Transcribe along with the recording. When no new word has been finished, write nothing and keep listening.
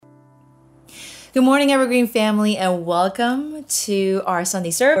Good morning, Evergreen family, and welcome to our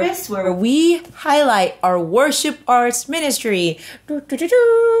Sunday service where we highlight our worship arts ministry. My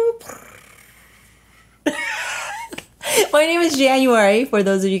name is January. For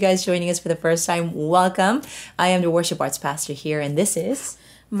those of you guys joining us for the first time, welcome. I am the worship arts pastor here, and this is...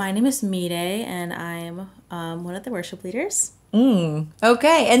 My name is Mide, and I'm one of the worship leaders.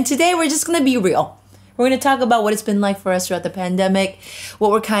 Okay, and today we're just going to be real. We're going to talk about what it's been like for us throughout the pandemic, what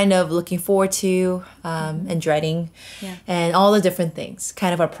we're kind of looking forward to and dreading, and all the different things,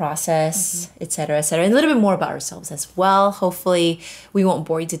 kind of our process, etc., etc., and a little bit more about ourselves as well. Hopefully, we won't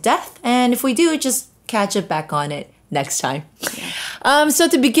bore you to death, and if we do, just catch up back on it next time. So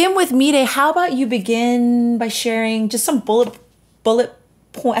to begin with, Mide, how about you begin by sharing just some bullet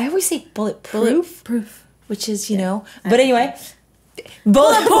point? I always say bulletproof, which is, you know, but anyway,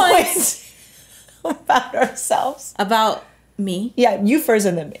 bullet points. About ourselves. About me? Yeah, you first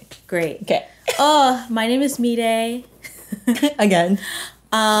and then me. Great. Okay. My name is Mide. Again.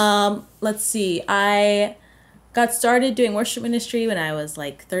 Let's see. I got started doing worship ministry when I was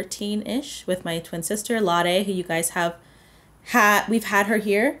like 13-ish with my twin sister, Lade, who you guys we've had her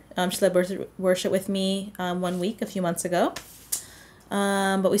here. She led worship with me 1 week a few months ago.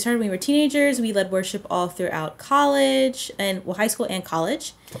 But we started when we were teenagers. We led worship all throughout college high school and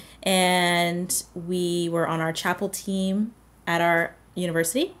college. And we were on our chapel team at our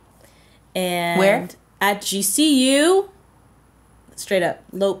university. And where? At GCU. Straight up.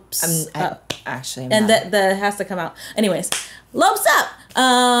 Lopes up. I'm the has to come out. Anyways, Lopes up.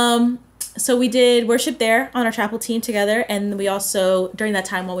 So we did worship there on our chapel team together. And we also, during that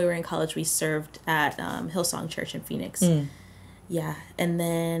time while we were in college, we served at Hillsong Church in Phoenix. Yeah. And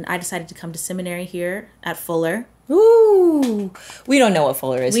then I decided to come to seminary here at Fuller. Ooh. We don't know what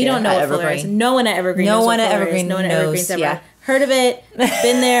Fuller is. We don't know what Fuller is. No one at Evergreen knows what Fuller is. No one at Evergreen's ever heard of it,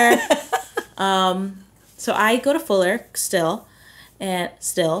 been there. So I go to Fuller still. And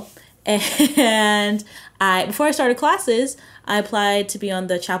before I started classes, I applied to be on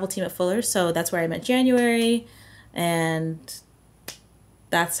the chapel team at Fuller. So that's where I met January. And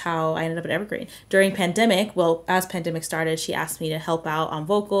that's how I ended up at Evergreen. During pandemic, as pandemic started, she asked me to help out on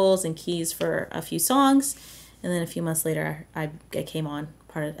vocals and keys for a few songs. And then a few months later, I came on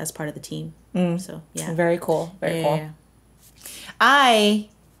as part of the team. So, yeah. Very cool. Very cool. Yeah. I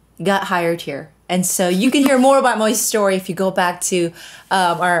got hired here. And so you can hear more about my story if you go back to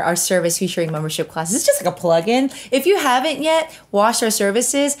our service featuring membership classes. It's just like a plug-in. If you haven't yet watched our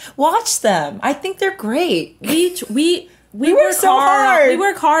services, watch them. I think they're great. We work so hard. We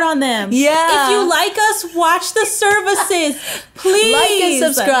work hard on them. Yeah. If you like us, watch the services. Please.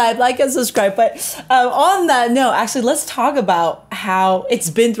 Like and subscribe. But on that note, actually, let's talk about how it's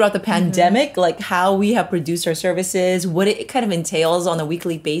been throughout the pandemic, like how we have produced our services, what it kind of entails on a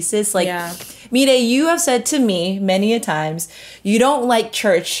weekly basis. Like, Mide, you have said to me many a times, you don't like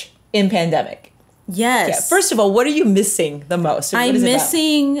church in pandemic. Yes. Yeah. First of all, what are you missing the most? I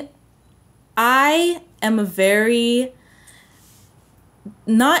am a very...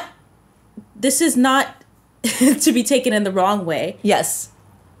 this is not to be taken in the wrong way. Yes.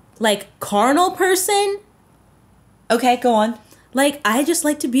 Like carnal person. Okay, go on. Like I just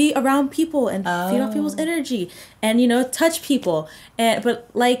like to be around people and feed off people's energy and, touch people. But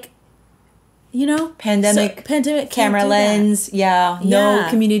like, pandemic camera lens. No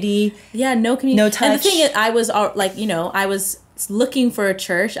community. Yeah, no community. No touch. And the thing is, I was I was looking for a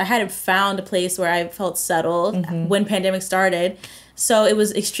church. I hadn't found a place where I felt settled when pandemic started. So it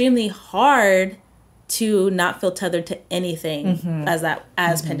was extremely hard to not feel tethered to anything as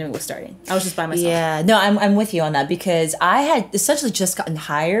pandemic was starting. I was just by myself. Yeah, no, I'm with you on that because I had essentially just gotten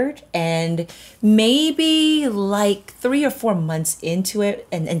hired and maybe like 3 or 4 months into it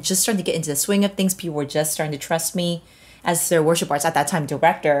and just starting to get into the swing of things. People were just starting to trust me as their worship arts at that time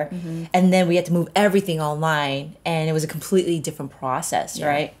director. And then we had to move everything online and it was a completely different process,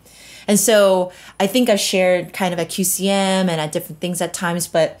 right? And so I think I've shared kind of at QCM and at different things at times,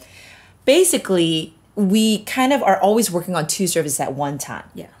 but basically we kind of are always working on 2 services at one time.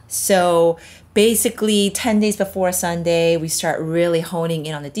 Yeah. So basically 10 days before a Sunday, we start really honing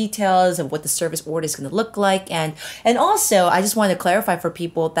in on the details of what the service order is going to look like. And also, I just wanted to clarify for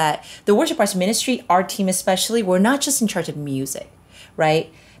people that the worship arts ministry, our team especially, we're not just in charge of music,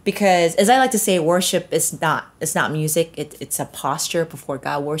 right? Because as I like to say, worship is not music. It's a posture before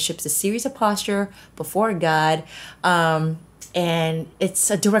God. Worship is a series of posture before God. And it's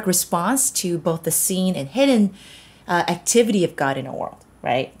a direct response to both the seen and hidden activity of God in our world,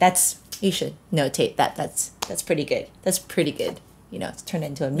 right? You should notate that. That's pretty good. That's pretty good. It's turned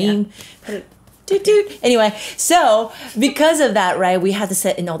into a meme. Yeah. Anyway, so because of that, right, we had to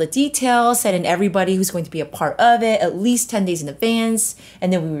set in all the details, set in everybody who's going to be a part of it at least 10 days in advance.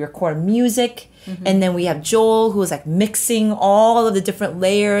 And then we record music. And then we have Joel, who is like mixing all of the different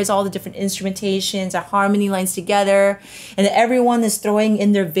layers, all the different instrumentations, our harmony lines together. And then everyone is throwing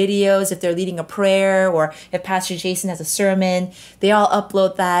in their videos if they're leading a prayer or if Pastor Jason has a sermon. They all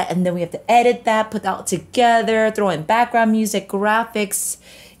upload that. And then we have to edit that, put that all together, throw in background music, graphics.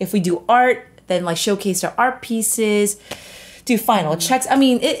 If we do art, then like showcase our art pieces, do final checks. I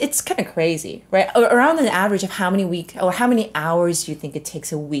mean, it's kind of crazy, right? Around an average of how many hours do you think it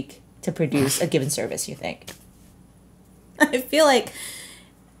takes a week to produce a given service, you think? I feel like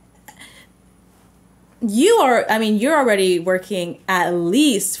you're already working at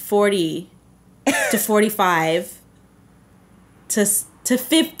least 40 to 45 to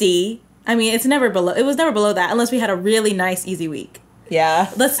 50. I mean, it was never below that unless we had a really nice, easy week. Yeah.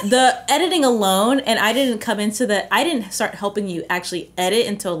 The editing alone, and I didn't start helping you actually edit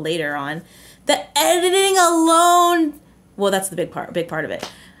until later on. The editing alone, well, that's the big part of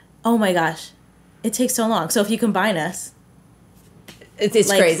it. Oh my gosh, it takes so long. So if you combine us, it's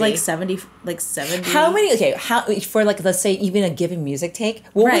crazy. Like 70. How many? Okay, for like, let's say even a given music take,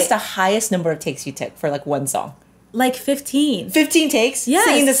 what was the highest number of takes you took for like one song? Like 15. 15 takes? Yes.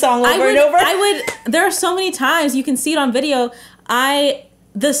 Singing the song over and over? There are so many times, you can see it on video,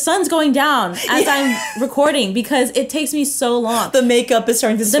 the sun's going down as I'm recording because it takes me so long. The makeup is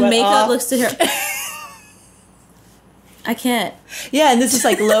starting to sweat off. The makeup looks to her. I can't. Yeah, and this is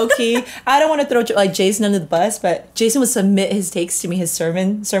like low key. I don't want to throw like Jason under the bus, but Jason would submit his takes to me, his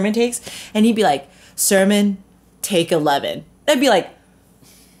sermon takes, and he'd be like, sermon, take 11. I'd be like,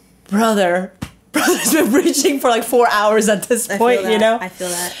 brother's been preaching for like 4 hours at this point, you know? I feel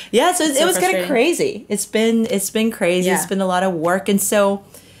that. Yeah, so it was kind of crazy. It's been crazy. Yeah. It's been a lot of work, and so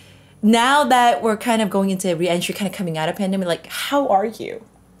now that we're kind of going into re-entry, kind of coming out of pandemic, like, how are you?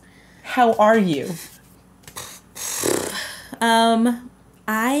 How are you?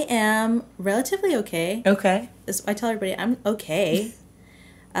 I am relatively okay. Okay. I tell everybody I'm okay.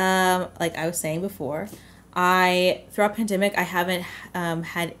 Like I was saying before, throughout pandemic, I haven't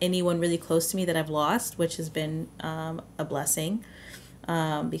had anyone really close to me that I've lost, which has been a blessing,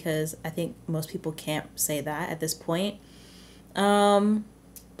 because I think most people can't say that at this point.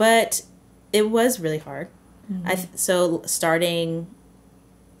 But it was really hard. Mm-hmm. So starting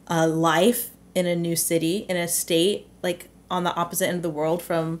a life in a new city, in a state, like on the opposite end of the world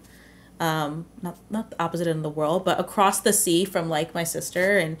from, not the opposite end of the world, but across the sea from like my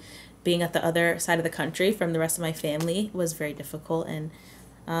sister, and being at the other side of the country from the rest of my family was very difficult. And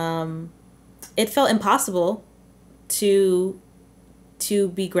it felt impossible to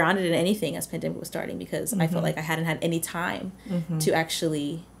be grounded in anything as pandemic was starting, because I felt like I hadn't had any time to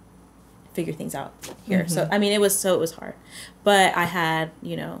actually figure things out here. So, I mean, it was hard. But I had,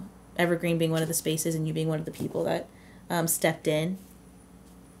 Evergreen being one of the spaces and you being one of the people that stepped in,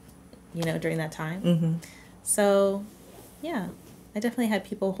 during that time. So, yeah, I definitely had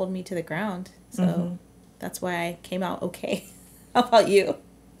people hold me to the ground. So that's why I came out okay. How about you?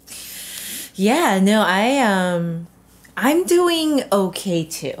 Yeah, no, I'm doing okay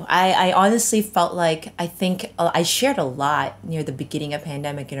too. I honestly felt like, I think I shared a lot near the beginning of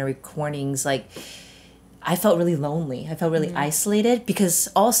pandemic in our recordings. Like, I felt really lonely. I felt really isolated, because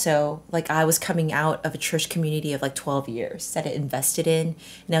also, like, I was coming out of a church community of like 12 years that I invested in,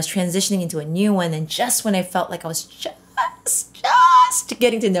 and I was transitioning into a new one. And just when I felt like I was just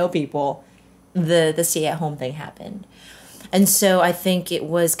getting to know people, the stay at home thing happened. And so I think it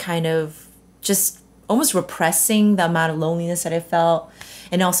was kind of just almost repressing the amount of loneliness that I felt,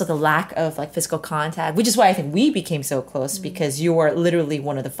 and also the lack of like physical contact, which is why I think we became so close, because you were literally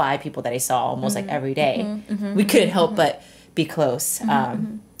one of the 5 people that I saw almost like every day. We couldn't help but be close.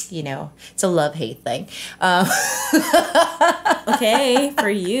 It's a love-hate thing. Okay, for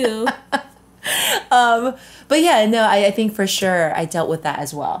you. But yeah, no, I think for sure I dealt with that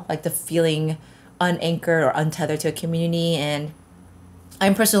as well. Like the feeling unanchored or untethered to a community. And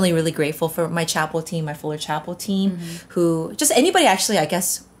I'm personally really grateful for my chapel team, my Fuller Chapel team, who, just anybody actually, I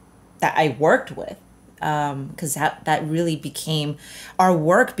guess, that I worked with. Because that really became, our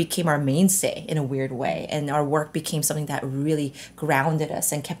work became our mainstay in a weird way. And our work became something that really grounded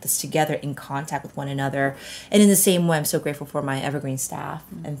us and kept us together in contact with one another. And in the same way, I'm so grateful for my Evergreen staff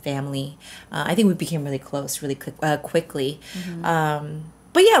and family. I think we became really close really quickly.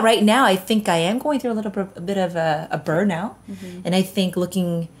 But yeah, right now, I think I am going through a bit of a burnout. And I think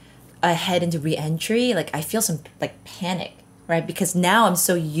looking ahead into re-entry, like I feel some like panic. Right? Because now I'm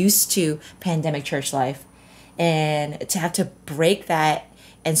so used to pandemic church life, and to have to break that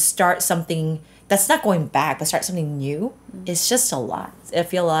and start something that's not going back, but start something new, it's just a lot. I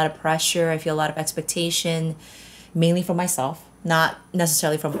feel a lot of pressure. I feel a lot of expectation, mainly from myself, not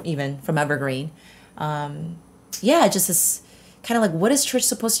necessarily from Evergreen. Yeah, just this kind of like, what is church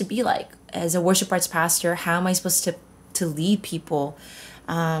supposed to be like? As a worship arts pastor, how am I supposed to lead people?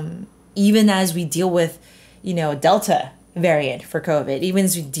 Even as we deal with, Delta variant for COVID, even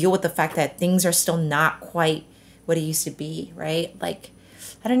as we deal with the fact that things are still not quite what it used to be, right? Like,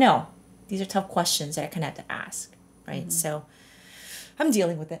 I don't know. These are tough questions that I kind of have to ask, right? So I'm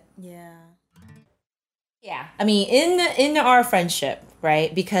dealing with it. Yeah. Yeah. I mean, in our friendship,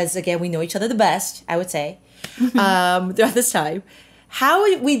 right? Because again, we know each other the best, I would say, throughout this time. How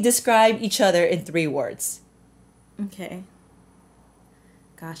would we describe each other in 3 words? Okay.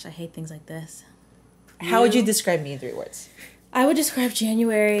 Gosh, I hate things like this. How would you describe me in 3 words? I would describe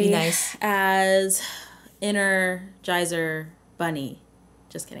January Be nice. as Energizer Bunny.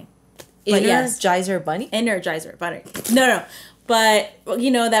 Just kidding. But Energizer Bunny? Energizer Bunny. No. But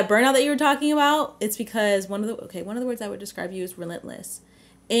that burnout that you were talking about, it's because one of the words I would describe you is relentless.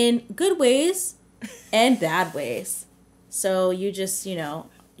 In good ways and bad ways. So you just, you're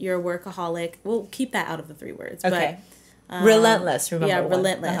a workaholic. We'll keep that out of the 3 words. Okay. But relentless, remember. Yeah,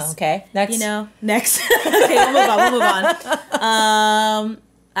 relentless. Okay. Next. Next. Okay, we'll move on.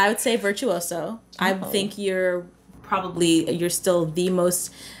 I would say virtuoso. I think you're still the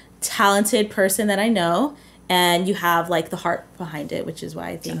most talented person that I know, and you have like the heart behind it, which is why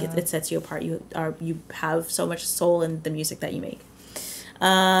I think it sets you apart. You have so much soul in the music that you make.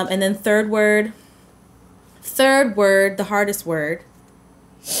 And then third word, the hardest word.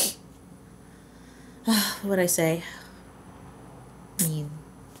 What would I say?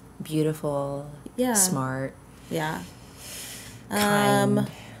 Beautiful. Yeah. Smart. Yeah. Kind.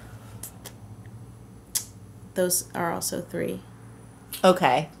 Those are also 3.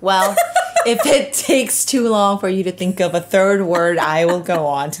 Okay. Well, if it takes too long for you to think of a 3rd word, I will go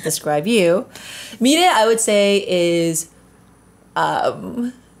on to describe you. Mire, I would say, is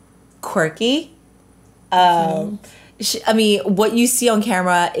quirky. What you see on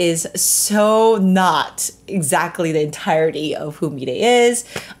camera is so not exactly the entirety of who Mire is.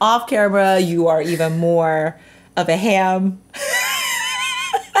 Off camera, you are even more of a ham.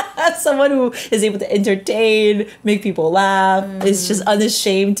 Someone who is able to entertain, make people laugh, is just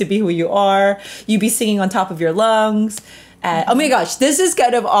unashamed to be who you are. You be singing on top of your lungs. Oh my gosh, this is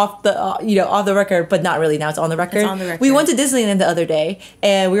kind of off the record, but not really. Now it's on the record. It's on the record. We went to Disneyland the other day,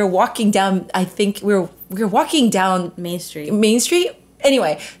 and we were walking down. I think we were walking down Main Street.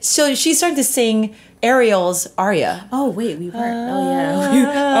 Anyway, so she started to sing Ariel's aria. Oh wait, we weren't.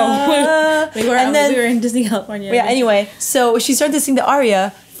 We were in Disney California. Yeah. Anyway, so she started to sing the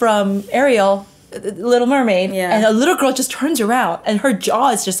aria from Ariel, Little Mermaid, and a little girl just turns around, and her jaw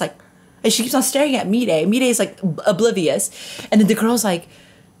is just like. And she keeps on staring at Mire. Mire is like oblivious. And then the girl's like,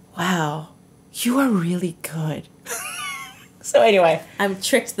 wow, you are really good. So anyway. I'm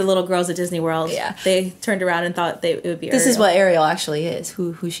tricked the little girls at Disney World. Yeah. They turned around and thought it would be Ariel. This is what Ariel actually is,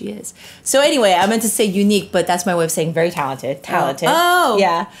 who she is. So anyway, I meant to say unique, but that's my way of saying very talented. Talented. Oh.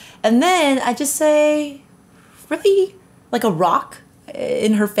 Yeah. And then I just say really like a rock.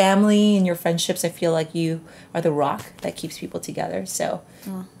 In her family, in your friendships, I feel like you are the rock that keeps people together. So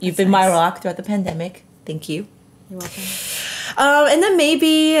you've been my rock throughout the pandemic. Thank you. You're welcome. And then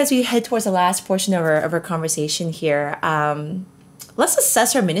maybe as we head towards the last portion of our conversation here, let's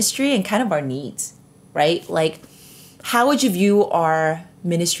assess our ministry and kind of our needs, right? Like, how would you view our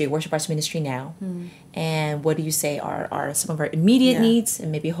ministry, worship arts ministry now? And what do you say are some of our immediate needs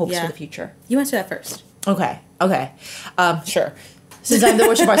and maybe hopes for the future? You answer that first. Okay. Sure. Since I'm the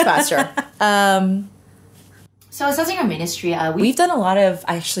worship arts pastor. So assessing our ministry, we've done a lot of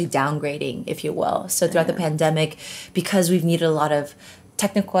actually downgrading, if you will. So throughout the pandemic, because we've needed a lot of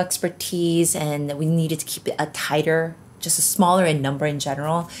technical expertise and we needed to keep it a tighter, just a smaller in number in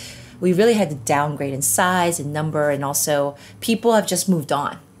general, we really had to downgrade in size and number, and also people have just moved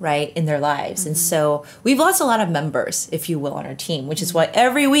on, right, in their lives. And so we've lost a lot of members, if you will, on our team, which is why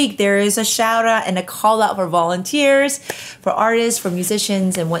every week there is a shout out and a call out for volunteers, for artists, for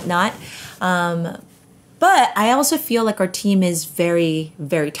musicians and whatnot. But I also feel like our team is very,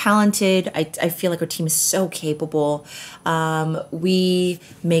 very talented. I feel like our team is so capable. We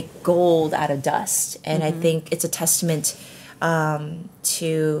make gold out of dust. And I think it's a testament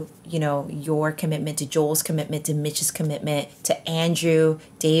to, your commitment, to Joel's commitment, to Mitch's commitment, to Andrew,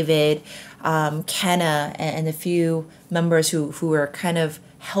 David, Kenna, and a few members who are kind of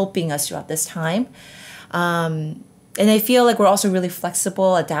helping us throughout this time. And I feel like we're also really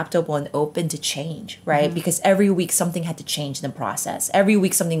flexible, adaptable, and open to change, right? Because every week something had to change in the process. Every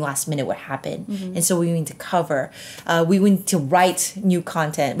week something last minute would happen. And so we need to cover. We need to write new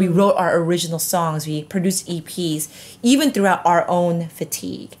content. We wrote our original songs. We produced EPs, even throughout our own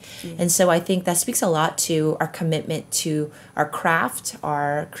fatigue. And so I think that speaks a lot to our commitment to our craft,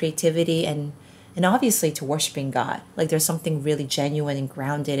 our creativity, and obviously to worshiping God. Like there's something really genuine and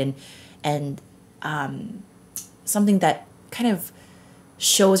grounded and something that kind of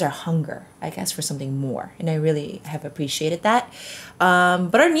shows our hunger, I guess, for something more. And I really have appreciated that.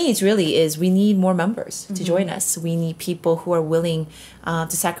 But our needs really is we need more members to join us. We need people who are willing to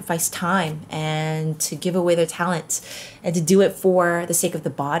sacrifice time and to give away their talents and to do it for the sake of the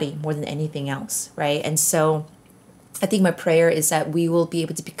body more than anything else, right? And so I think my prayer is that we will be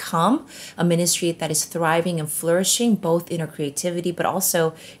able to become a ministry that is thriving and flourishing both in our creativity but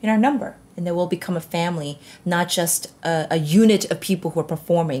also in our number. And that we'll become a family, not just a unit of people who are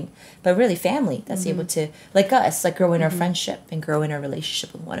performing, but really family that's able to, like us, like grow in our friendship and grow in our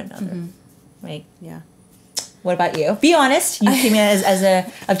relationship with one another. Right? Yeah. What about you? Be honest. You came in as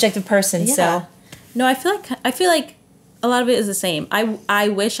a objective person, so. No, I feel like a lot of it is the same. I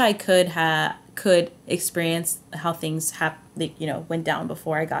wish I could experience how things went down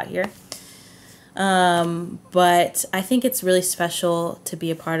before I got here. But I think it's really special to be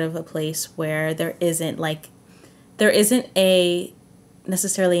a part of a place where there isn't a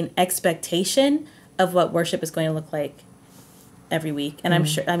necessarily an expectation of what worship is going to look like every week. And I'm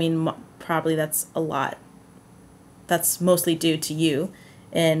sure, probably that's a lot. That's mostly due to you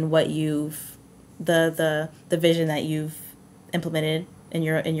and what the vision that you've implemented in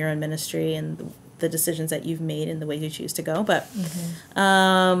your own ministry and the decisions that you've made and the way you choose to go. But,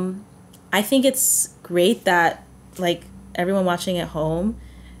 I think it's great that like everyone watching at home,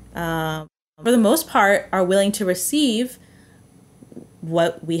 for the most part, are willing to receive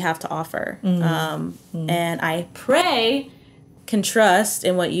what we have to offer. And I pray can trust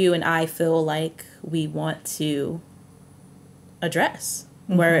in what you and I feel like we want to address,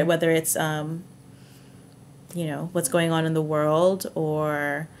 whether it's, what's going on in the world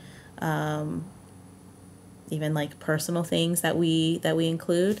or even like personal things that we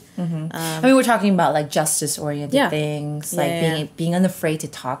include. We're talking about like justice oriented things, like being unafraid to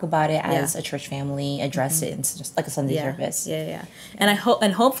talk about it as a church family, address it, and just like a Sunday service.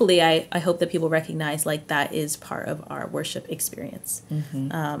 And hopefully I hope that people recognize like that is part of our worship experience,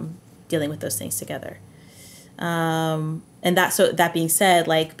 dealing with those things together. And that being said,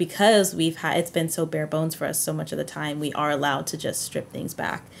 like because it's been so bare bones for us so much of the time, we are allowed to just strip things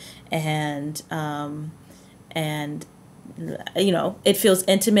back and it feels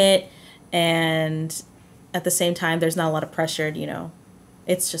intimate, and at the same time there's not a lot of pressure.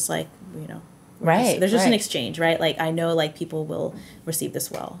 It's just like right, there's just an exchange, right? Like I know like people will receive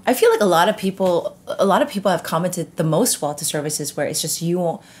this well. I feel like a lot of people have commented the most well to services where it's just you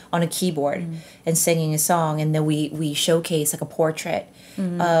on a keyboard and singing a song, and then we showcase like a portrait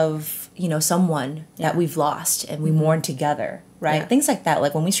of someone that we've lost and we mourn together, right? Things like that.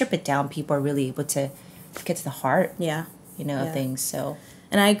 Like when we strip it down, people are really able to get to the heart of things. So,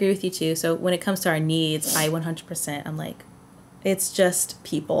 and I agree with you too. So when it comes to our needs, I 100% I'm like, it's just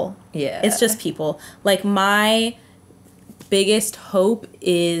people. It's just people. Like my biggest hope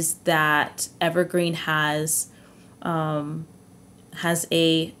is that Evergreen has a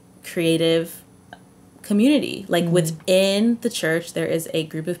creative community. Like within the church there is a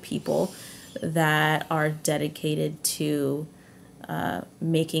group of people that are dedicated to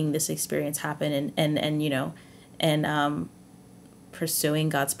making this experience happen and pursuing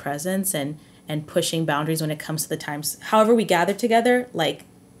God's presence and pushing boundaries when it comes to the times. However we gather together, like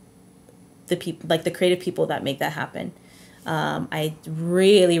the people, like the creative people that make that happen. I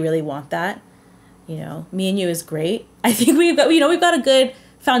really, really want that. Me and you is great. I think we've got a good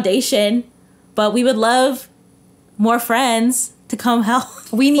foundation, but we would love more friends to come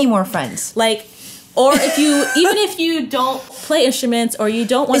help. We need more friends. Or even if you don't play instruments or you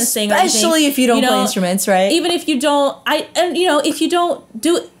don't want to sing or anything. Especially if you don't play instruments, right? Even if you don't, if you don't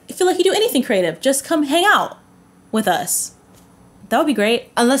feel like you do anything creative, just come hang out with us. That would be great.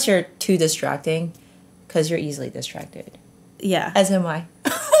 Unless you're too distracting, because you're easily distracted. Yeah. As am I.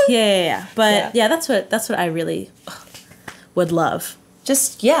 Yeah. But that's what I really would love.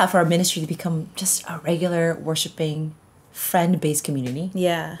 Just, for our ministry to become just a regular worshiping friend-based community.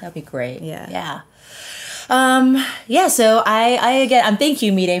 Yeah. That'd be great. Yeah. So I'm thank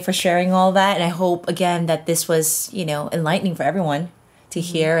you, Mide, for sharing all that. And I hope, again, that this was, enlightening for everyone to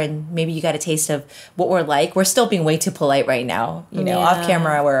hear. And maybe you got a taste of what we're like. We're still being way too polite right now. Off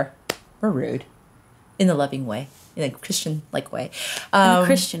camera, we're rude in the loving way. in a Christian-like way. In a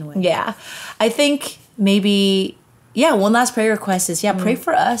Christian way. Yeah. I think maybe, one last prayer request is, pray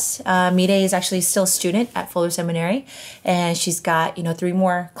for us. Mide is actually still a student at Fuller Seminary, and she's got, 3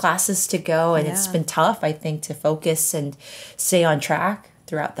 more classes to go, and it's been tough, I think, to focus and stay on track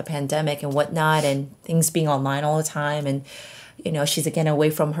throughout the pandemic and whatnot, and things being online all the time. And, she's again away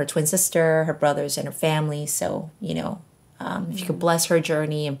from her twin sister, her brothers, and her family. So, if you could bless her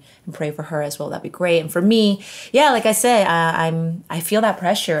journey and pray for her as well, that'd be great. And for me, like I said, I feel that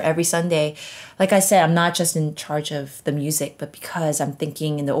pressure every Sunday. Like I said, I'm not just in charge of the music, but because I'm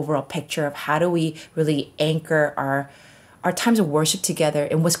thinking in the overall picture of how do we really anchor our times of worship together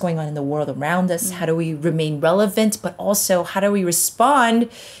and what's going on in the world around us. How do we remain relevant, but also how do we respond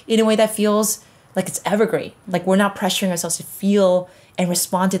in a way that feels like it's evergreen? Like we're not pressuring ourselves to feel and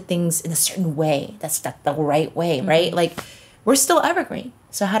respond to things in a certain way. That's the right way, right? Like we're still evergreen.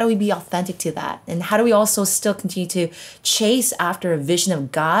 So how do we be authentic to that? And how do we also still continue to chase after a vision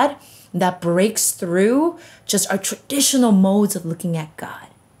of God that breaks through just our traditional modes of looking at God,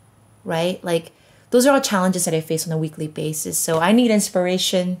 right? Like those are all challenges that I face on a weekly basis. So I need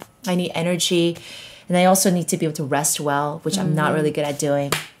inspiration, I need energy, and I also need to be able to rest well, which I'm not really good at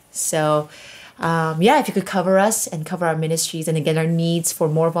doing. So if you could cover us and cover our ministries, and again, our needs for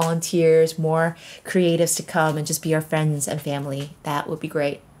more volunteers, more creatives to come and just be our friends and family, that would be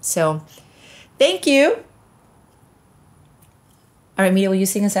great. So thank you. All right, Mita, will you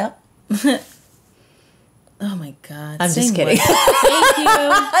sing us out? Oh my God. I'm just kidding. Thank you.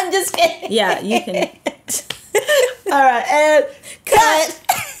 I'm just kidding. Yeah, you can. All right, and cut.